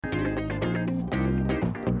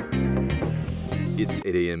It's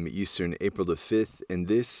 8 a.m. Eastern, April the 5th, and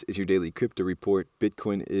this is your daily crypto report.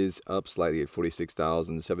 Bitcoin is up slightly at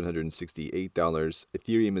 $46,768.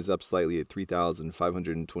 Ethereum is up slightly at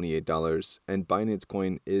 $3,528, and Binance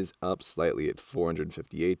Coin is up slightly at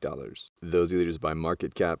 $458. Those are leaders by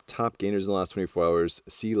market cap. Top gainers in the last 24 hours: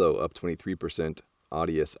 CeeLo up 23%,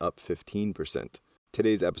 Audius up 15%.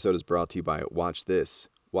 Today's episode is brought to you by Watch This.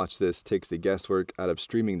 Watch This takes the guesswork out of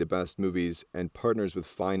streaming the best movies and partners with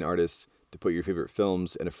fine artists to put your favorite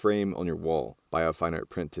films in a frame on your wall. Buy a fine art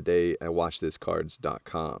print today at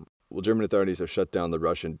watchthiscards.com. Well, German authorities have shut down the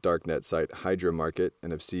Russian darknet site Hydra Market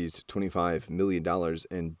and have seized $25 million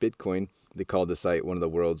in Bitcoin. They called the site one of the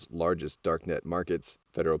world's largest darknet markets.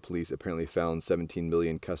 Federal police apparently found 17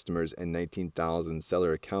 million customers and 19,000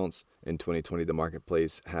 seller accounts. In 2020, the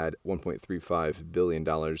marketplace had $1.35 billion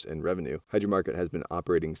in revenue. Hydra Market has been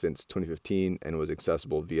operating since 2015 and was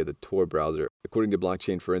accessible via the Tor browser. According to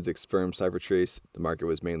blockchain forensics firm CipherTrace, the market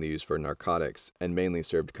was mainly used for narcotics and mainly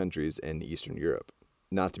served countries in Eastern Europe.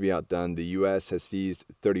 Not to be outdone, the U.S. has seized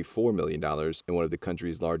 $34 million in one of the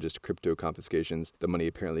country's largest crypto confiscations. The money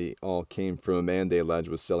apparently all came from a man they allege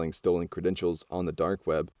was selling stolen credentials on the dark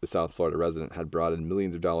web. The South Florida resident had brought in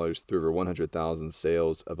millions of dollars through over 100,000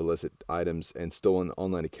 sales of illicit items and stolen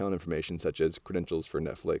online account information such as credentials for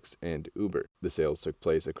Netflix and Uber. The sales took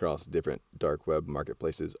place across different dark web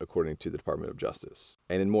marketplaces, according to the Department of Justice.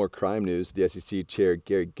 And in more crime news, the SEC Chair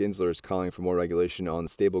Gary Gensler is calling for more regulation on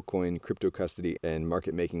stablecoin, crypto custody, and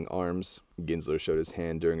market-making arms. Gensler showed his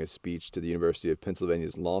hand during a speech to the University of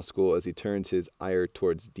Pennsylvania's law school as he turns his ire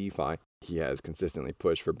towards DeFi. He has consistently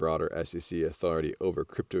pushed for broader SEC authority over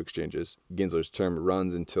crypto exchanges. Gensler's term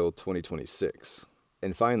runs until 2026.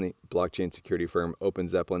 And finally, blockchain security firm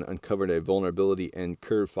OpenZeppelin uncovered a vulnerability in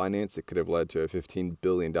Curve Finance that could have led to a $15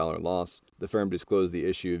 billion loss. The firm disclosed the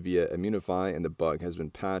issue via Immunefi, and the bug has been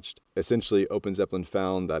patched. Essentially, OpenZeppelin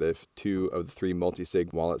found that if 2 of the 3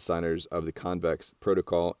 multi-sig wallet signers of the Convex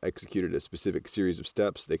protocol executed a specific series of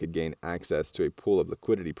steps, they could gain access to a pool of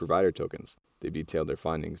liquidity provider tokens. They detailed their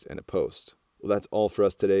findings in a post. Well, that's all for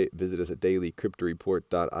us today. Visit us at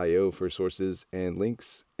dailycryptoreport.io for sources and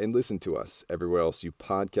links, and listen to us everywhere else you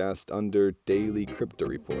podcast under Daily Crypto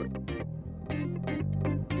Report.